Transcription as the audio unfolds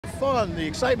fun, the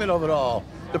excitement of it all,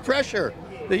 the pressure,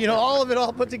 all of it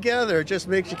all put together, it just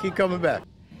makes you keep coming back.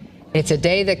 It's a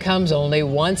day that comes only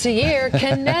once a year.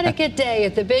 Connecticut Day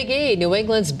at the Big E. New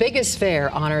England's biggest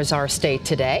fair honors our state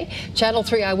today. Channel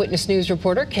 3 Eyewitness News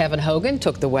reporter Kevin Hogan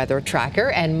took the weather tracker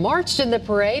and marched in the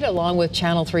parade along with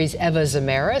Channel 3's Eva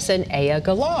Zamaris and Aya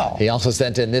Galal. He also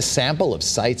sent in this sample of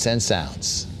sights and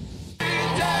sounds.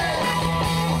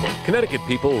 Connecticut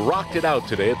people rocked it out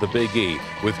today at the Big E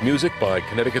with music by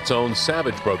Connecticut's own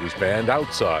Savage Brothers Band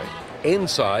outside.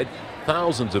 Inside,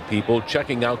 thousands of people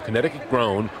checking out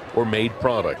Connecticut-grown or made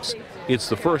products. It's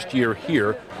the first year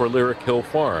here for Lyric Hill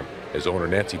Farm. As owner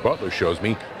Nancy Butler shows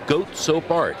me, goat soap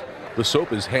art. The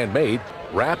soap is handmade,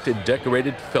 wrapped in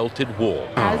decorated felted wool.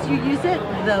 As you use it,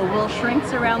 the wool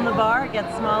shrinks around the bar, it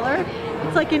gets smaller.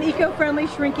 It's like an eco-friendly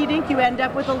shrinky-dink. You end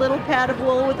up with a little pad of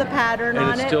wool with a pattern on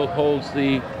it. And it still holds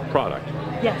the product.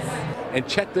 Yes. And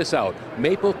check this out,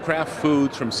 Maple Craft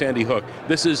Foods from Sandy Hook.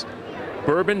 This is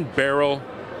bourbon barrel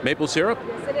maple syrup?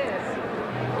 Yes, it is.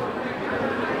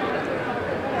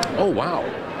 Oh, wow.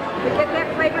 We get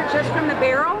that flavor just from the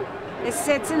barrel. It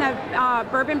sits in a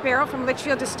bourbon barrel from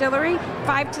Litchfield Distillery,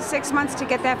 5 to 6 months to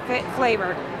get that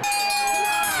flavor.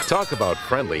 Talk about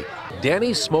friendly.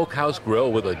 Danny's Smokehouse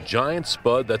Grill with a giant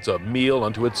spud that's a meal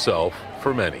unto itself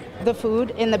for many. The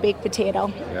food and the baked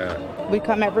potato. Yeah. We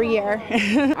come every year.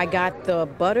 I got the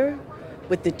butter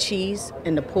with the cheese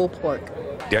and the pulled pork.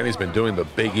 Danny's been doing the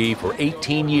Big E for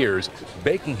 18 years,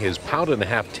 baking his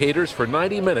pound-and-a-half taters for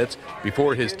 90 minutes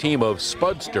before his team of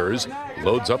spudsters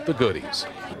loads up the goodies.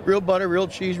 Real butter, real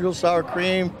cheese, real sour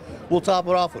cream. We'll top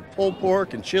it off with pulled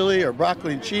pork and chili or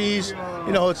broccoli and cheese.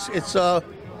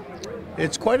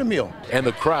 It's quite a meal. And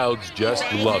the crowds just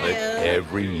love it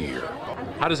every year.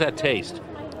 How does that taste?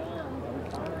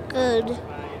 Good.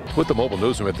 With the mobile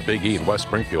newsroom at the Big E in West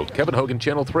Springfield, Kevin Hogan,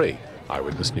 Channel 3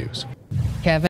 Eyewitness News. Kevin.